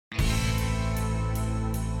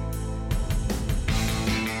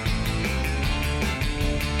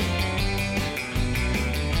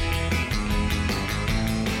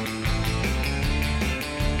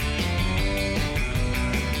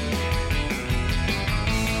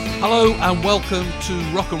Hello and welcome to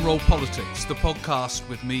Rock and Roll Politics, the podcast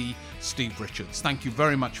with me, Steve Richards. Thank you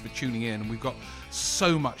very much for tuning in. We've got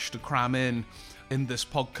so much to cram in this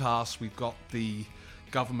podcast. We've got the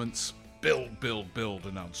government's build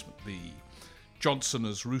announcement. The Johnson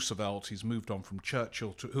as Roosevelt, he's moved on from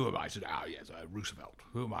Churchill to, who am I today? Oh yes, Roosevelt.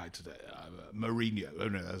 Who am I today? Mourinho. Oh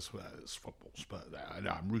no, that's football.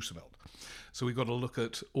 No, I'm Roosevelt. So we've got to look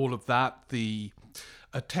at all of that. The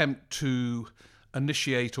attempt to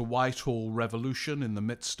initiate a Whitehall revolution in the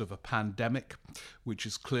midst of a pandemic, which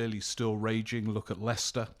is clearly still raging. Look at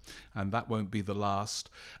Leicester, and that won't be the last.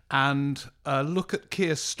 And look at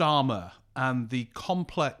Keir Starmer and the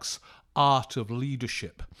complex art of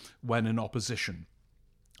leadership when in opposition,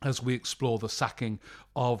 as we explore the sacking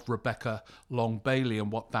of Rebecca Long-Bailey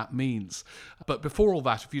and what that means. But before all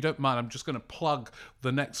that, if you don't mind, I'm just going to plug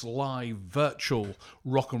the next live virtual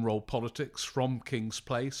Rock and Roll Politics from King's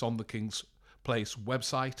Place on the King's Place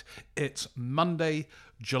website. It's Monday,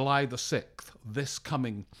 July the 6th. This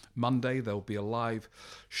coming Monday, there'll be a live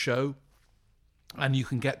show, and you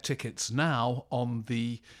can get tickets now on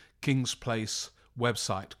the King's Place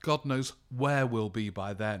website. God knows where we'll be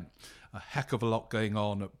by then. A heck of a lot going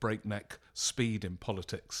on at breakneck speed in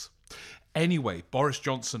politics. Anyway, Boris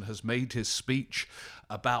Johnson has made his speech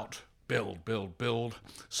about build,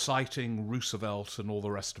 citing Roosevelt and all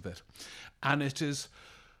the rest of it. And it is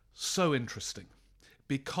so interesting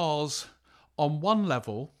because on one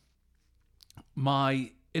level,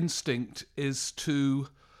 my instinct is to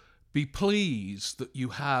be pleased that you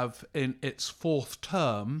have in its fourth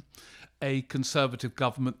term a Conservative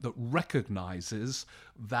government that recognises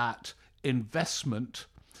that investment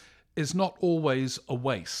is not always a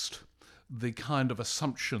waste. The kind of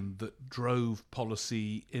assumption that drove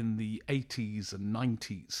policy in the 80s and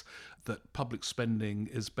 90s, that public spending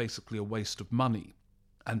is basically a waste of money,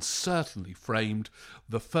 and certainly framed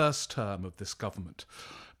the first term of this government.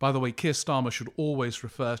 By the way, Keir Starmer should always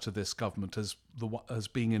refer to this government as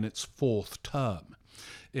being in its fourth term.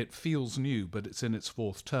 It feels new, but it's in its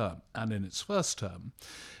fourth term. And in its first term,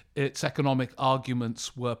 its economic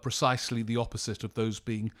arguments were precisely the opposite of those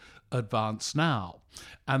being advanced now.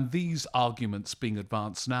 And these arguments being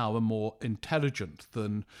advanced now are more intelligent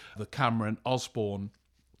than the Cameron-Osborne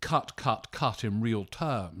cut in real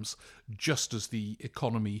terms, just as the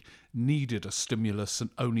economy needed a stimulus and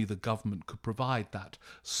only the government could provide that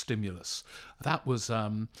stimulus. That was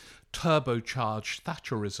turbocharged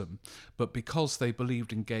Thatcherism, but because they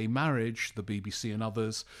believed in gay marriage, the BBC and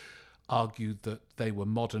others argued that they were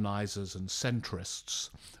modernisers and centrists,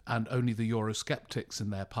 and only the Eurosceptics in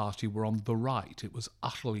their party were on the right. It was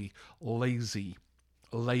utterly lazy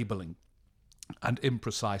labelling and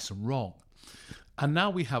imprecise and wrong. And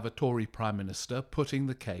now we have a Tory Prime Minister putting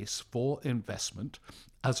the case for investment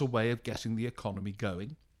as a way of getting the economy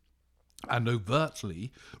going and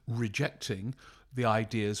overtly rejecting the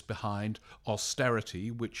ideas behind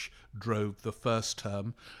austerity, which drove the first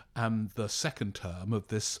term and the second term of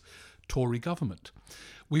this Tory government.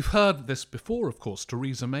 We've heard this before, of course.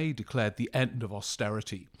 Theresa May declared the end of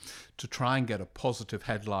austerity to try and get a positive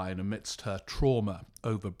headline amidst her trauma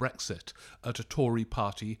over Brexit at a Tory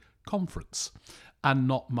party conference, and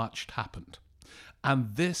not much happened.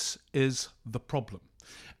 And this is the problem.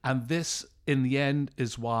 And this, in the end,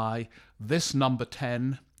 is why this number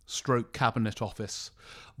 10 stroke cabinet office,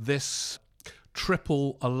 this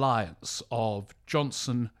triple alliance of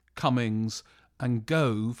Johnson, Cummings and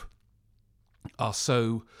Gove are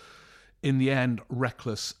so, in the end,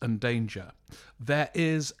 reckless and danger. There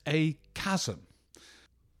is a chasm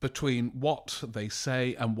between what they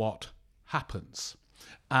say and what happens.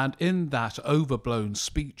 And in that overblown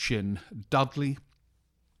speech in Dudley,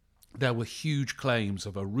 there were huge claims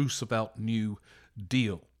of a Roosevelt New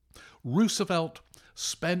Deal. Roosevelt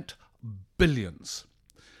spent billions.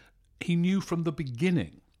 He knew from the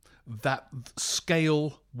beginning that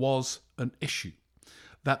scale was an issue,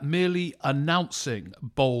 that merely announcing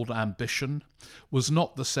bold ambition was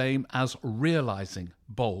not the same as realising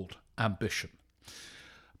bold ambition.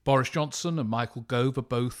 Boris Johnson and Michael Gove are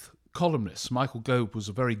both columnists. Michael Gove was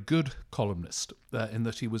a very good columnist in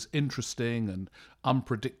that he was interesting and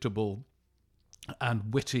unpredictable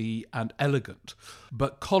and witty and elegant.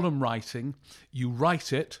 But column writing, you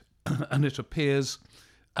write it and it appears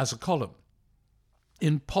as a column.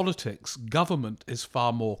 In politics, government is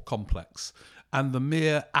far more complex, and the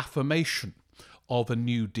mere affirmation of a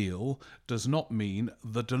New Deal does not mean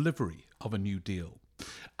the delivery of a New Deal.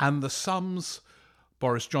 And the sums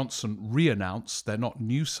Boris Johnson re-announced, they're not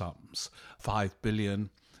new sums, 5 billion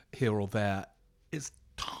here or there, is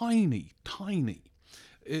tiny,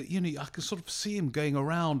 I can sort of see him going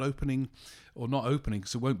around opening, or not opening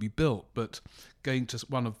because it won't be built, but going to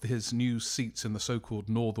one of his new seats in the so-called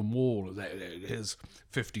Northern Wall. Here's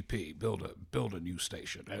 50p, build a new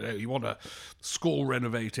station. You want a school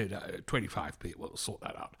renovated, 25p, we'll sort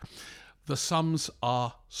that out. The sums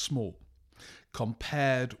are small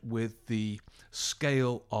compared with the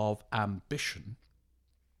scale of ambition,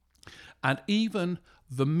 and even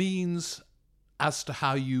the means as to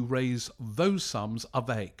how you raise those sums are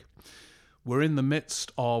vague. We're in the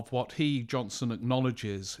midst of what Johnson,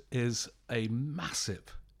 acknowledges is a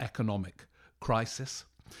massive economic crisis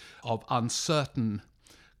of uncertain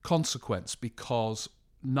consequence, because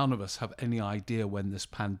none of us have any idea when this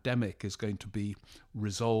pandemic is going to be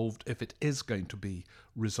resolved, if it is going to be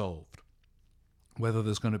resolved, whether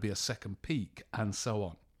there's going to be a second peak, and so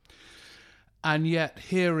on. And yet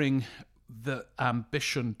hearing the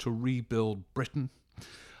ambition to rebuild Britain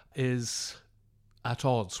is at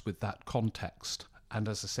odds with that context. And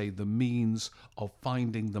as I say, the means of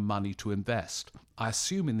finding the money to invest. I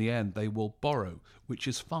assume in the end they will borrow, which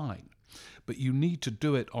is fine. But you need to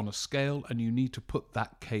do it on a scale, and you need to put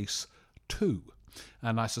that case too.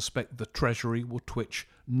 And I suspect the Treasury will twitch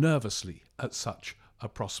nervously at such a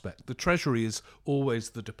prospect. The Treasury is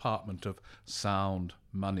always the department of sound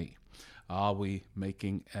money. Are we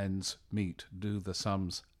making ends meet? Do the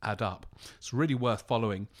sums add up? It's really worth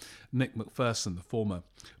following Nick Macpherson, the former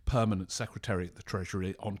permanent secretary at the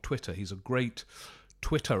Treasury, on Twitter. He's a great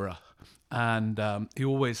Twitterer, and he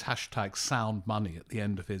always hashtags sound money at the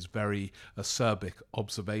end of his very acerbic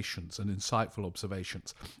observations and insightful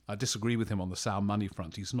observations. I disagree with him on the sound money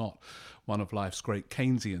front. He's not one of life's great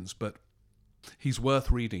Keynesians, but he's worth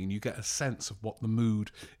reading, and you get a sense of what the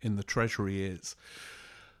mood in the Treasury is.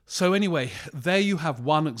 So anyway, there you have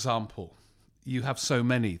one example. You have so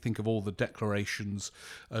many. Think of all the declarations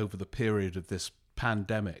over the period of this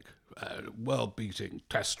pandemic. World-beating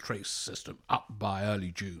test trace system up by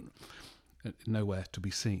early June. Nowhere to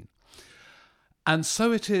be seen. And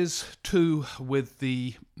so it is too with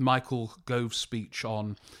the Michael Gove speech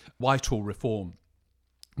on Whitehall reform,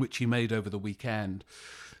 which he made over the weekend.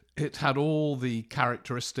 It had all the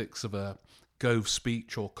characteristics of a Gove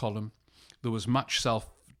speech or column. There was much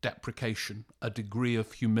self-deprecation, a degree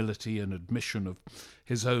of humility and admission of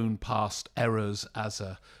his own past errors as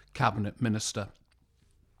a cabinet minister.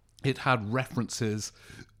 It had references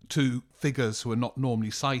to figures who are not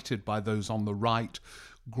normally cited by those on the right.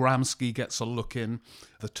 Gramsci gets a look in.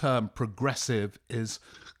 The term progressive is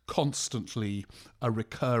constantly a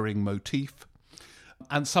recurring motif.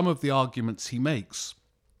 And some of the arguments he makes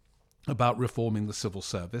about reforming the civil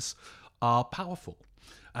service are powerful.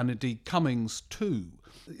 And indeed, Cummings too.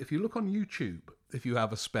 If you look on YouTube, if you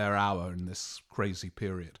have a spare hour in this crazy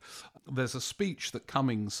period, there's a speech that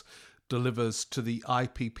Cummings delivers to the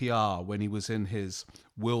IPPR when he was in his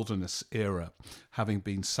wilderness era, having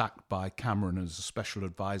been sacked by Cameron as a special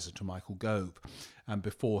advisor to Michael Gove, and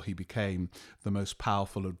before he became the most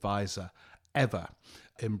powerful advisor ever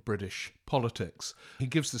in British politics. He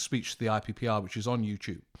gives the speech to the IPPR, which is on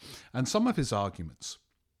YouTube, and some of his arguments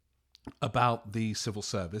about the civil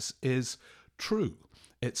service is true.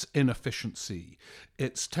 Its inefficiency,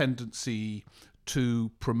 its tendency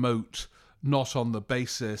to promote not on the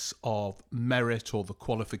basis of merit or the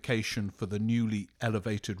qualification for the newly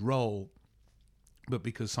elevated role, but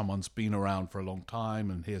because someone's been around for a long time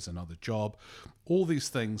and here's another job. All these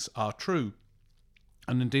things are true.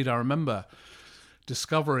 And indeed, I remember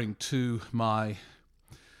discovering to my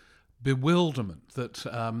bewilderment that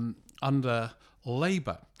under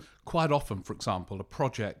Labour, quite often, for example, a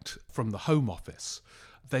project from the Home Office,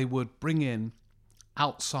 they would bring in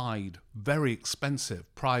outside, very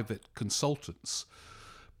expensive private consultants,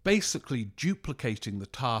 basically duplicating the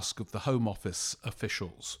task of the Home Office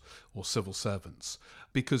officials or civil servants,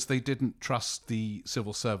 because they didn't trust the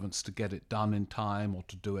civil servants to get it done in time or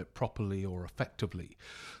to do it properly or effectively.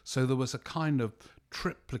 So there was a kind of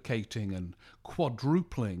triplicating and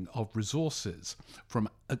quadrupling of resources from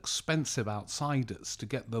expensive outsiders to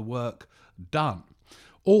get the work done.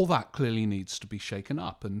 All that clearly needs to be shaken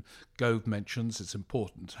up, and Gove mentions it's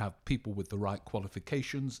important to have people with the right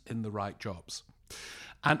qualifications in the right jobs.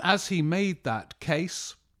 And as he made that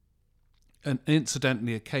case, and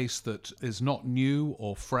incidentally a case that is not new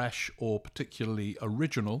or fresh or particularly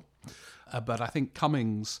original, but I think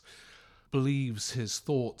Cummings believes his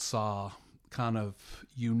thoughts are kind of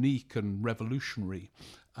unique and revolutionary.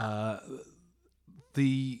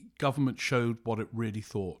 The government showed what it really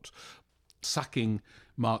thought. Sacking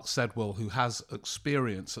Mark Sedwill, who has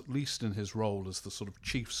experience, at least in his role as the sort of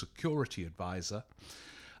chief security advisor,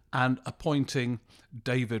 and appointing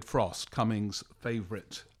David Frost, Cummings'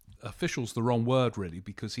 favourite official's the wrong word really,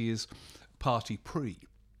 because he is party pre,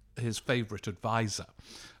 his favourite advisor.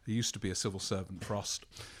 He used to be a civil servant, Frost,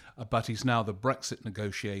 but he's now the Brexit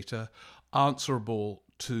negotiator, answerable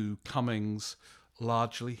to Cummings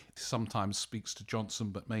largely. Sometimes speaks to Johnson,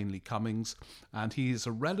 but mainly Cummings. And he is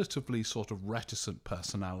a relatively sort of reticent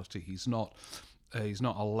personality. He's not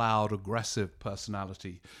a loud, aggressive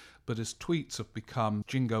personality, but his tweets have become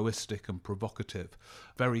jingoistic and provocative,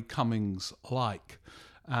 very Cummings-like.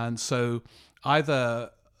 And so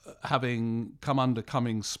either having come under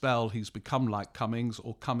Cummings' spell, he's become like Cummings,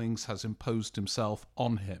 or Cummings has imposed himself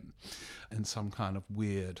on him in some kind of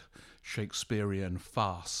weird Shakespearean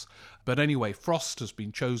farce. But anyway, Frost has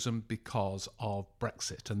been chosen because of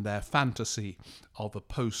Brexit and their fantasy of a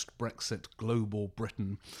post-Brexit global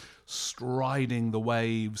Britain striding the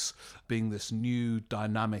waves, being this new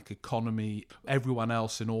dynamic economy, everyone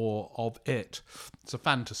else in awe of it. It's a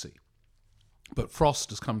fantasy. But Frost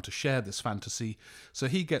has come to share this fantasy, so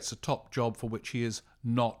he gets a top job for which he is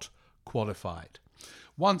not qualified.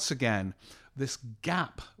 Once again, this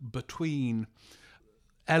gap between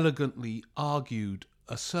elegantly argued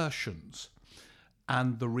assertions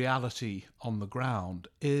and the reality on the ground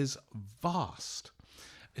is vast.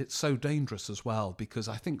 It's so dangerous as well, because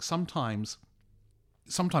I think sometimes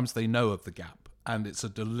they know of the gap, and it's a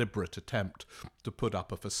deliberate attempt to put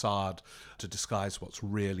up a facade to disguise what's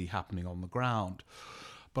really happening on the ground.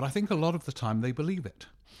 But I think a lot of the time they believe it.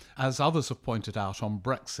 As others have pointed out on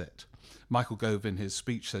Brexit, Michael Gove in his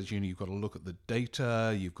speech says, you've got to look at the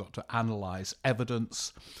data, you've got to analyse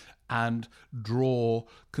evidence and draw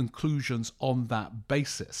conclusions on that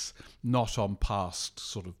basis, not on past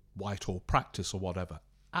sort of Whitehall practice or whatever.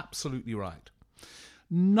 Absolutely right.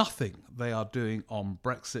 Nothing they are doing on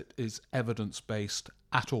Brexit is evidence-based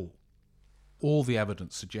at all. All the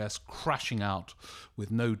evidence suggests crashing out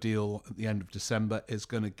with no deal at the end of December is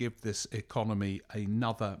going to give this economy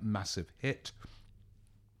another massive hit.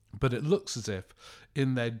 But it looks as if,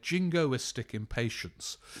 in their jingoistic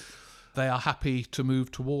impatience, they are happy to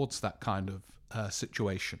move towards that kind of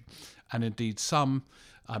situation. And indeed, some,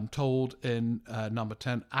 I'm told, in number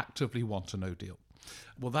 10, actively want a no deal.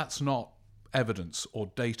 Well, that's not evidence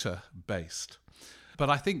or data based. But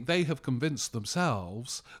I think they have convinced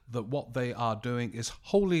themselves that what they are doing is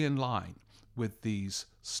wholly in line with these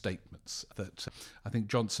statements, that I think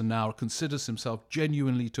Johnson now considers himself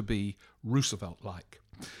genuinely to be Roosevelt-like.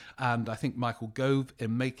 And I think Michael Gove,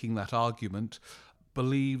 in making that argument,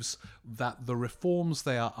 believes that the reforms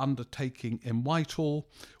they are undertaking in Whitehall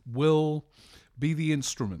will be the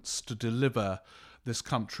instruments to deliver this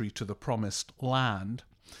country to the promised land,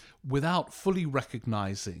 without fully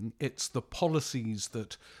recognising it's the policies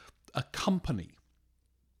that accompany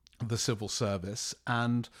the civil service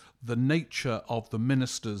and the nature of the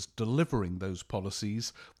ministers delivering those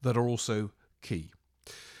policies that are also key.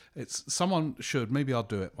 Someone should, maybe I'll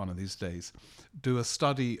do it one of these days, do a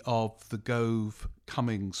study of the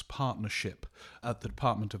Gove-Cummings partnership at the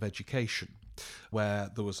Department of Education,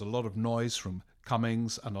 where there was a lot of noise from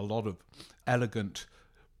Cummings and a lot of elegant,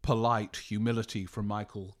 polite humility from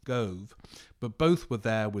Michael Gove, but both were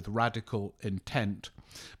there with radical intent.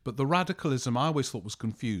 But the radicalism I always thought was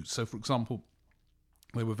confused. So, for example,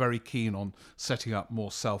 they were very keen on setting up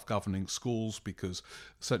more self-governing schools because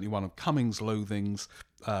certainly one of Cummings' loathings,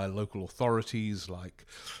 local authorities like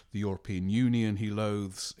the European Union he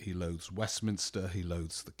loathes Westminster, he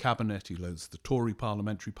loathes the Cabinet, he loathes the Tory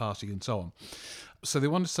Parliamentary Party and so on. So they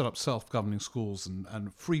wanted to set up self-governing schools,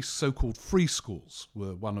 and so-called free schools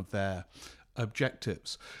were one of their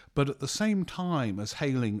objectives. But at the same time as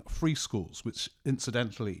hailing free schools, which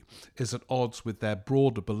incidentally is at odds with their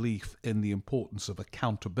broader belief in the importance of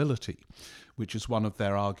accountability, which is one of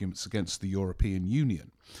their arguments against the European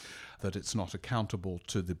Union, that it's not accountable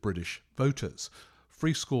to the British voters.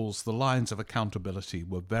 Free schools, the lines of accountability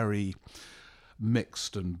were very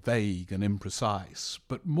mixed and vague and imprecise.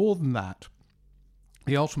 But more than that,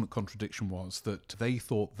 the ultimate contradiction was that they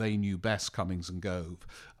thought they knew best, Cummings and Gove,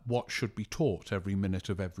 what should be taught every minute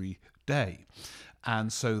of every day.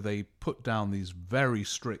 And so they put down these very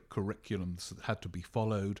strict curriculums that had to be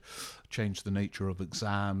followed, changed the nature of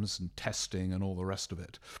exams and testing and all the rest of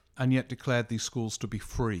it, and yet declared these schools to be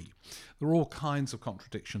free. There were all kinds of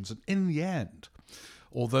contradictions. And in the end,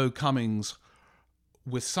 although Cummings,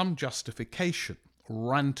 with some justification,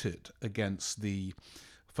 ranted against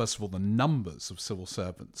first of all, the numbers of civil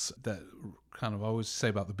servants that kind of, I always say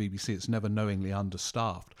about the BBC, it's never knowingly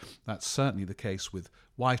understaffed. That's certainly the case with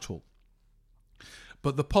Whitehall.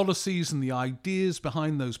 But the policies and the ideas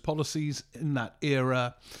behind those policies in that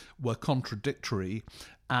era were contradictory,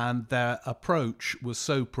 And their approach was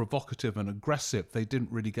so provocative and aggressive, they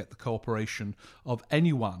didn't really get the cooperation of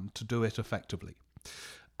anyone to do it effectively.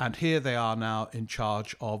 And here they are now in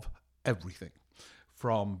charge of everything,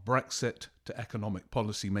 from Brexit to economic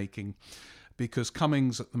policy making, because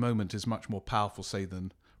Cummings at the moment is much more powerful, say,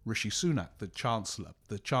 than Rishi Sunak, the Chancellor.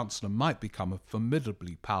 The Chancellor might become a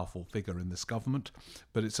formidably powerful figure in this government,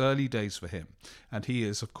 but it's early days for him. And he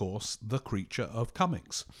is, of course, the creature of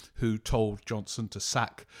Cummings, who told Johnson to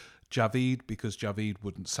sack Javid because Javid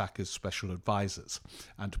wouldn't sack his special advisors,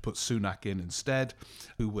 and to put Sunak in instead,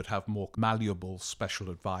 who would have more malleable special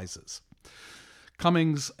advisors.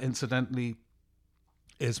 Cummings, incidentally,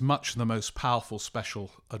 is much the most powerful special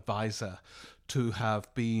advisor to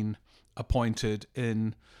have been appointed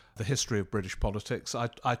in the history of British politics. I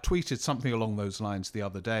tweeted something along those lines the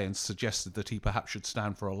other day and suggested that he perhaps should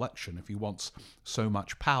stand for election if he wants so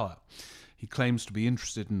much power. He claims to be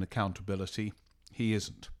interested in accountability. He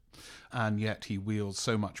isn't. And yet he wields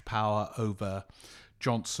so much power over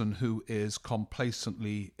Johnson, who is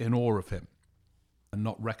complacently in awe of him and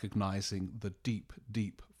not recognising the deep,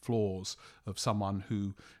 deep flaws of someone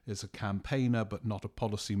who is a campaigner but not a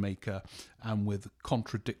policymaker, and with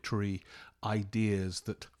contradictory ideas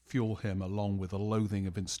that fuel him, along with a loathing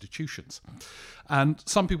of institutions. And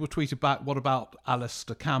some people tweeted back, what about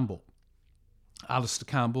Alistair Campbell? Alistair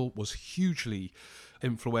Campbell was hugely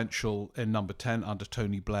influential in Number 10 under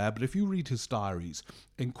Tony Blair, but if you read his diaries,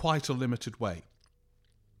 in quite a limited way.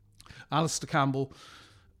 Alistair Campbell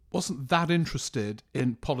wasn't that interested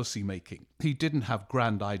in policy making. He didn't have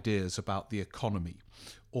grand ideas about the economy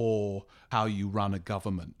or how you run a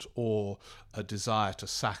government or a desire to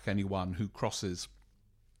sack anyone who crosses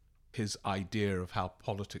his idea of how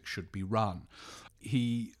politics should be run.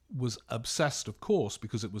 He was obsessed, of course,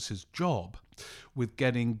 because it was his job, with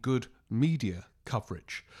getting good media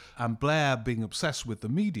coverage. And Blair, being obsessed with the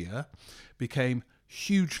media, became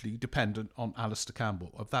hugely dependent on Alistair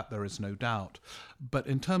Campbell. Of that there is no doubt. But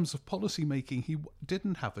in terms of policy making, he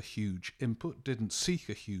didn't have a huge input, didn't seek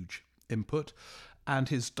a huge input, and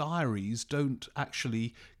his diaries don't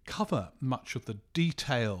actually cover much of the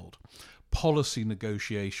detailed policy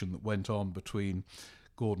negotiation that went on between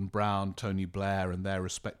Gordon Brown, Tony Blair, and their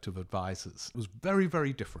respective advisors. It was very,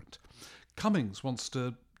 very different. Cummings wants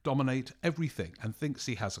to dominate everything and thinks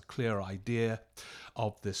he has a clear idea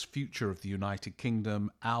of this future of the United Kingdom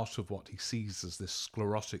out of what he sees as this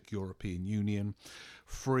sclerotic European Union,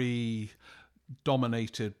 free,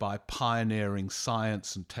 dominated by pioneering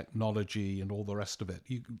science and technology and all the rest of it.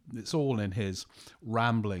 It's all in his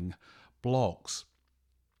rambling blogs.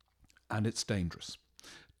 And it's dangerous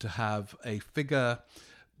to have a figure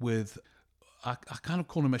with, I kind of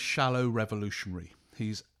call him a shallow revolutionary.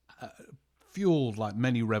 He's fueled, like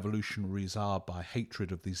many revolutionaries are, by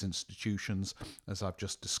hatred of these institutions, as I've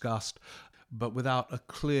just discussed, but without a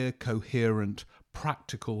clear, coherent,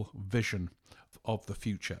 practical vision of the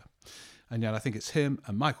future. And yet I think it's him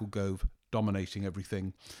and Michael Gove dominating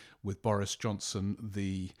everything, with Boris Johnson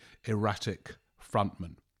the erratic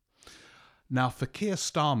frontman. Now, for Keir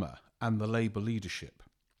Starmer and the Labour leadership,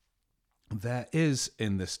 there is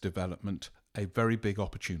in this development a very big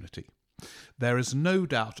opportunity. There is no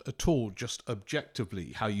doubt at all, just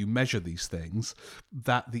objectively how you measure these things,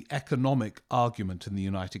 that the economic argument in the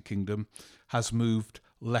United Kingdom has moved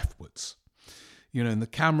leftwards. You know, in the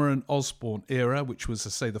Cameron-Osborne era, which was,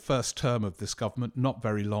 say, the first term of this government not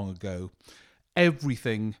very long ago,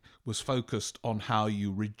 everything was focused on how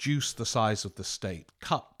you reduce the size of the state,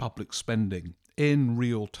 cut public spending in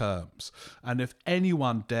real terms. And if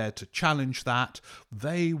anyone dared to challenge that,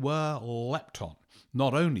 they were leapt on.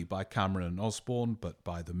 Not only by Cameron and Osborne, but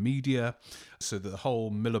by the media. So the whole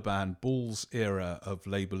Miliband Bulls era of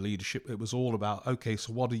Labour leadership, it was all about, okay,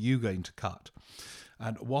 so what are you going to cut?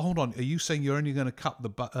 And, well, hold on, are you saying you're only going to cut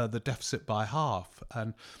the deficit by half?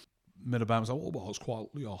 And Miliband was like, well, it's quite,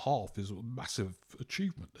 half is a massive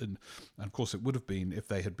achievement. And of course it would have been if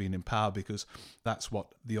they had been in power, because that's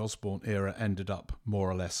what the Osborne era ended up more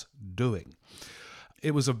or less doing.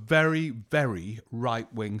 It was a very, very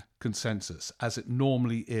right-wing consensus, as it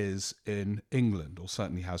normally is in England, or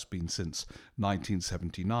certainly has been since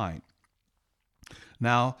 1979.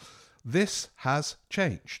 Now, this has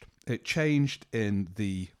changed. It changed in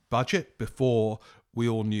the budget. Before, we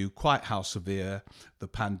all knew quite how severe the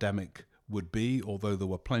pandemic would be, although there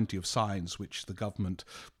were plenty of signs which the government,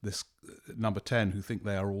 this Number 10, who think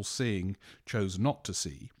they are all seeing, chose not to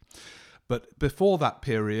see. But before that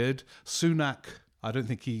period, Sunak, I don't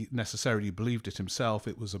think he necessarily believed it himself.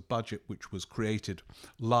 It was a budget which was created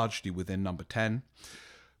largely within Number 10.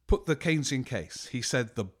 put the Keynesian case. He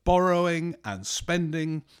said the borrowing and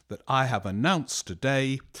spending that I have announced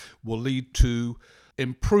today will lead to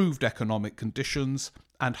improved economic conditions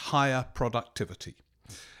and higher productivity.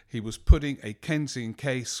 He was putting a Keynesian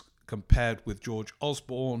case compared with George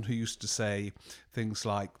Osborne, who used to say things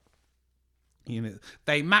like,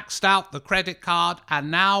 they maxed out the credit card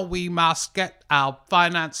and now we must get our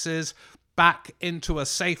finances back into a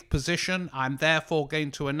safe position. I'm therefore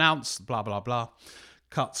going to announce blah, blah, blah.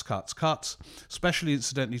 Cuts, especially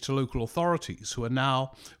incidentally to local authorities who are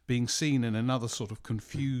now being seen in another sort of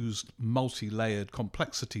confused, multi-layered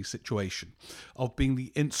complexity situation of being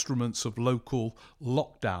the instruments of local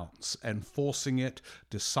lockdowns, enforcing it,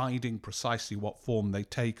 deciding precisely what form they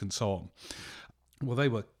take and so on. Well, they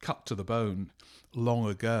were cut to the bone long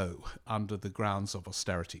ago under the grounds of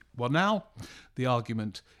austerity. Well, now the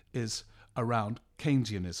argument is around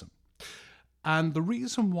Keynesianism. And the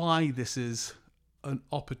reason why this is an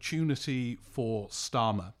opportunity for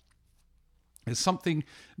Starmer is something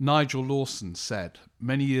Nigel Lawson said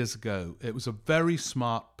many years ago. It was a very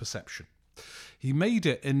smart perception. He made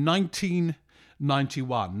it in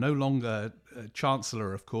 1991, no longer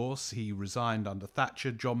Chancellor, of course. He resigned under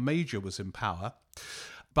Thatcher. John Major was in power.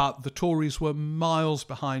 But the Tories were miles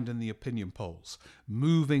behind in the opinion polls,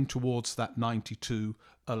 moving towards that 92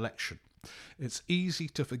 election. It's easy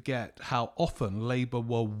to forget how often Labour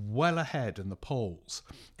were well ahead in the polls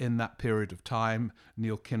in that period of time,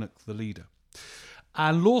 Neil Kinnock the leader.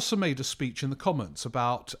 And Lawson made a speech in the Commons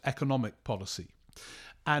about economic policy.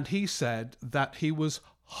 And he said that he was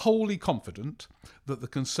wholly confident that the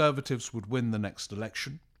Conservatives would win the next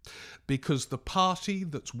election because the party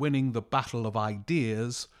that's winning the battle of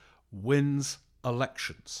ideas wins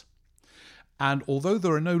elections. And although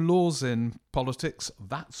there are no laws in politics,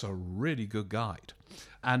 that's a really good guide.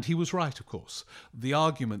 And he was right, of course. The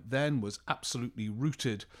argument then was absolutely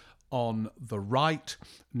rooted on the right.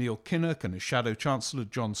 Neil Kinnock and his shadow chancellor,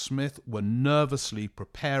 John Smith, were nervously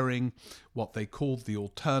preparing what they called the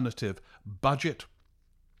alternative budget,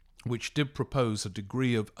 which did propose a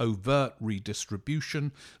degree of overt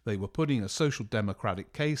redistribution. They were putting a social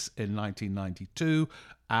democratic case in 1992,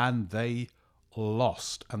 and they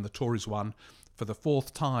lost, and the Tories won for the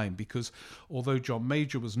fourth time, because although John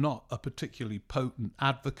Major was not a particularly potent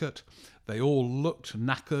advocate, they all looked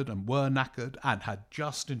knackered and were knackered and had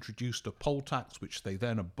just introduced a poll tax, which they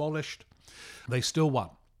then abolished. They still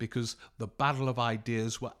won because the battle of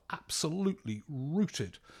ideas were absolutely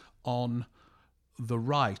rooted on the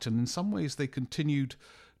right, and in some ways they continued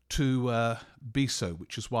to be so,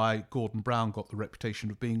 which is why Gordon Brown got the reputation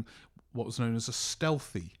of being what was known as a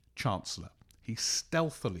stealthy chancellor. He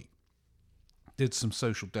stealthily did some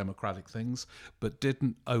social democratic things, but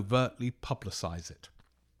didn't overtly publicise it,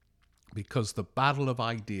 because the battle of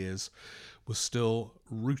ideas was still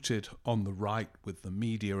rooted on the right with the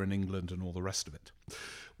media in England and all the rest of it.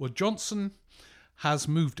 Well, Johnson has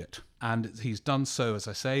moved it, and he's done so, as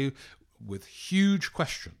I say, with huge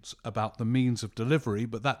questions about the means of delivery,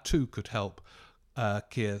 but that too could help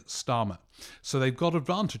Keir Starmer. So they've got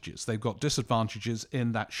advantages. They've got disadvantages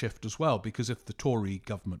in that shift as well, because if the Tory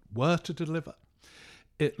government were to deliver,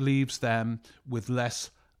 it leaves them with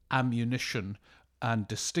less ammunition and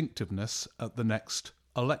distinctiveness at the next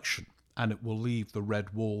election, and it will leave the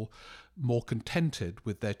Red Wall more contented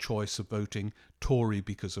with their choice of voting Tory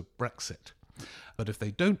because of Brexit. But if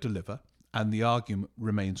they don't deliver, and the argument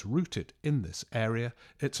remains rooted in this area,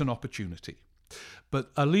 it's an opportunity.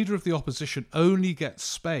 But a leader of the opposition only gets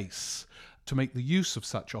space to make the use of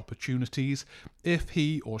such opportunities if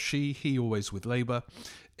he or she, he always with Labour,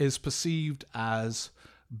 is perceived as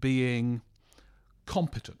being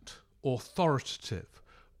competent, authoritative,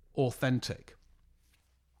 authentic.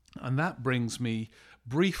 And that brings me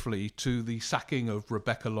briefly to the sacking of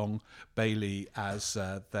Rebecca Long-Bailey as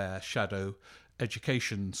their shadow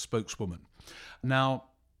education spokeswoman. Now,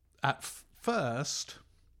 at first,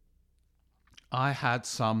 I had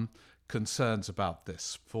some concerns about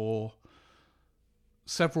this for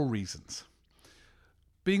several reasons.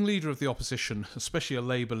 Being leader of the opposition, especially a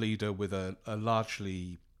Labour leader with a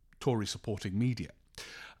largely Tory-supporting media,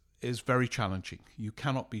 is very challenging. You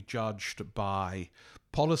cannot be judged by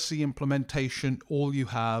policy implementation. All you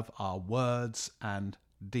have are words and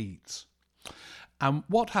deeds. And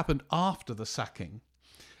what happened after the sacking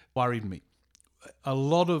worried me. A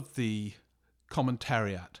lot of the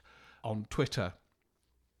commentariat on Twitter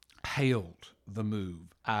hailed the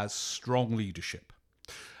move as strong leadership.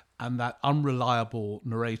 And that unreliable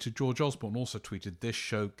narrator, George Osborne, also tweeted, "This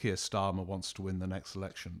showed Keir Starmer wants to win the next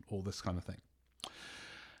election," all this kind of thing.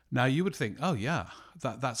 Now, you would think, oh yeah,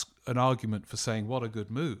 that's an argument for saying what a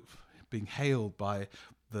good move, being hailed by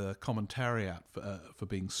the commentariat for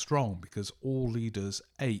being strong, because all leaders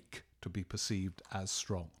ache to be perceived as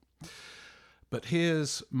strong. But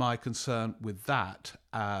here's my concern with that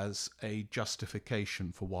as a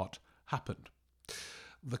justification for what happened.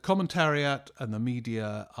 The commentariat and the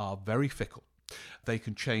media are very fickle. They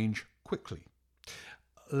can change quickly.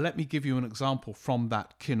 Let me give you an example from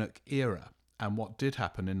that Kinnock era and what did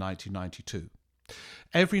happen in 1992.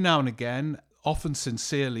 Every now and again, often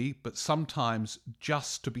sincerely, but sometimes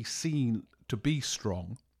just to be seen to be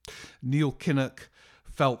strong, Neil Kinnock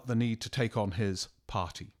felt the need to take on his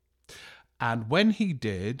party. And when he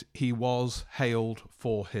did, he was hailed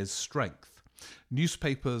for his strength.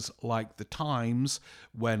 Newspapers like The Times,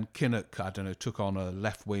 when Kinnock, took on a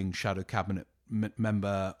left-wing shadow cabinet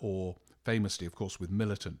member, or famously, of course, with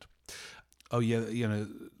Militant. Oh, yeah,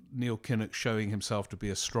 Neil Kinnock showing himself to be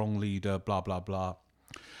a strong leader, blah, blah, blah.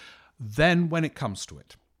 Then when it comes to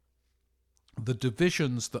it, the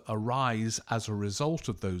divisions that arise as a result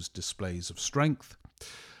of those displays of strength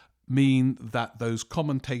mean that those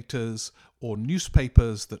commentators or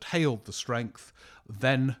newspapers that hailed the strength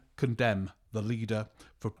then condemn the leader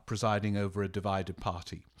for presiding over a divided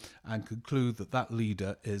party and conclude that that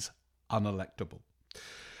leader is unelectable.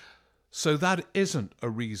 So that isn't a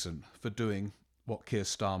reason for doing what Keir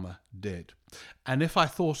Starmer did. And if I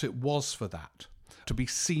thought it was for that, to be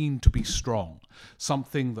seen to be strong,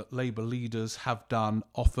 something that Labour leaders have done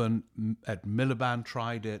often, Ed Miliband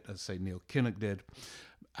tried it, as say Neil Kinnock did,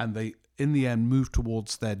 and they in the end moved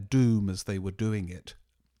towards their doom as they were doing it,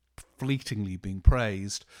 fleetingly being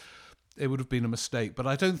praised, it would have been a mistake. But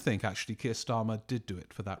I don't think actually Keir Starmer did do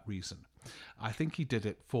it for that reason. I think he did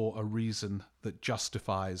it for a reason that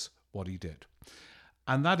justifies what he did.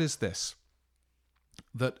 And that is this,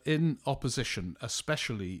 that in opposition,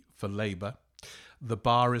 especially for Labour, the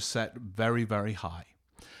bar is set very, very high.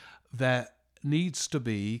 There needs to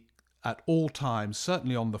be, at all times,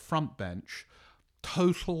 certainly on the front bench,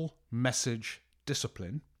 total message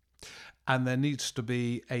discipline, and there needs to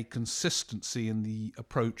be a consistency in the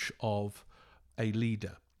approach of a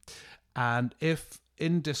leader. And if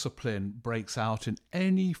indiscipline breaks out in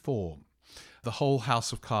any form, the whole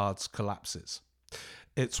house of cards collapses.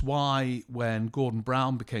 It's why when Gordon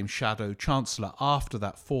Brown became Shadow Chancellor after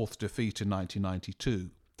that fourth defeat in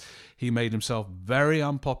 1992, he made himself very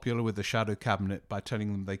unpopular with the Shadow Cabinet by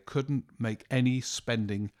telling them they couldn't make any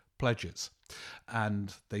spending pledges.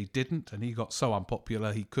 And they didn't, and he got so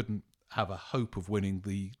unpopular he couldn't have a hope of winning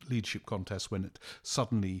the leadership contest when it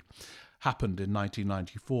suddenly happened in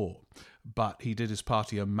 1994. But he did his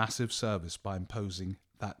party a massive service by imposing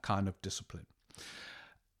that kind of discipline.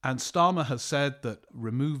 And Starmer has said that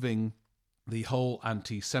removing the whole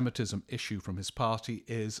anti-Semitism issue from his party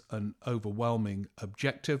is an overwhelming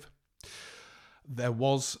objective. There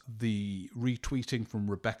was the retweeting from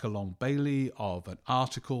Rebecca Long-Bailey of an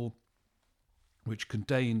article which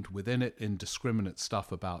contained within it indiscriminate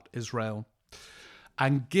stuff about Israel.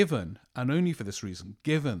 And given, and only for this reason,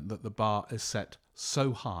 given that the bar is set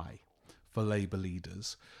so high for Labour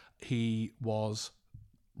leaders, he was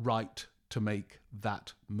right to make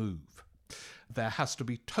that move. There has to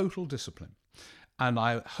be total discipline. And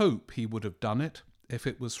I hope he would have done it if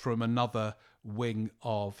it was from another wing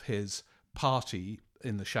of his party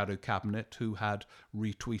in the shadow cabinet who had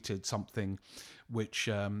retweeted something which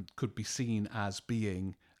could be seen as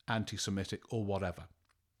being anti-Semitic or whatever.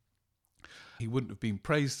 He wouldn't have been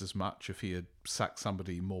praised as much if he had sacked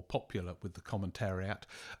somebody more popular with the commentariat,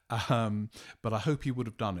 but I hope he would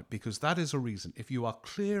have done it, because that is a reason. If you are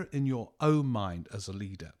clear in your own mind as a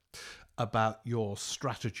leader about your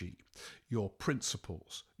strategy, your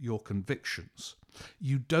principles, your convictions,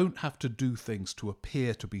 you don't have to do things to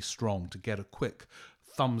appear to be strong, to get a quick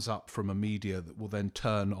thumbs up from a media that will then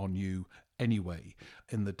turn on you anyway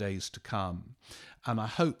in the days to come. And I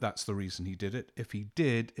hope that's the reason he did it. If he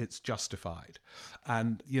did, it's justified.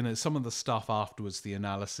 And, some of the stuff afterwards, the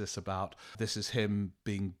analysis about this is him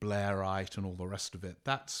being Blairite and all the rest of it,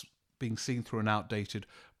 that's being seen through an outdated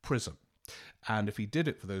prism. And if he did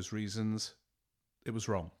it for those reasons, it was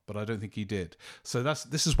wrong, but I don't think he did. So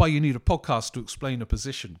this is why you need a podcast to explain a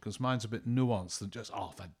position, because mine's a bit nuanced than just,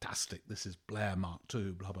 oh, fantastic, this is Blair Mark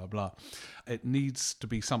II, blah, blah, blah. It needs to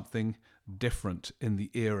be something different in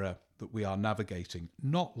the era that we are navigating,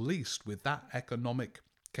 not least with that economic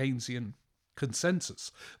Keynesian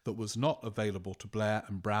consensus that was not available to Blair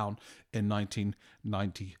and Brown in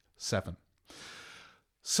 1997.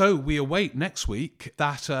 So we await next week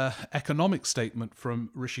that economic statement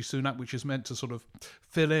from Rishi Sunak, which is meant to sort of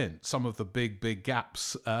fill in some of the big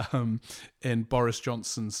gaps in Boris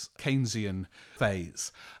Johnson's Keynesian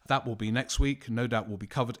phase. That will be next week. No doubt will be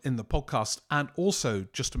covered in the podcast. And also,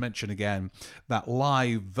 just to mention again, that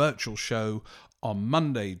live virtual show on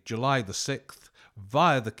Monday, July the 6th,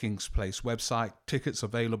 via the King's Place website. Tickets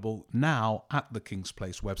available now at the King's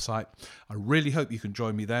Place website. I really hope you can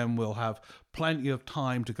join me then. We'll have plenty of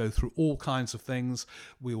time to go through all kinds of things.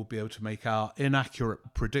 We will be able to make our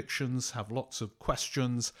inaccurate predictions, have lots of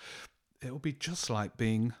questions. It will be just like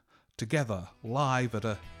being together live at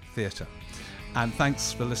a theatre. And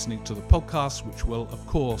thanks for listening to the podcast, which will, of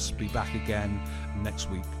course, be back again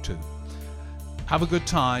next week too. Have a good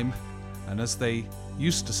time, and as they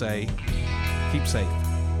used to say, keep safe.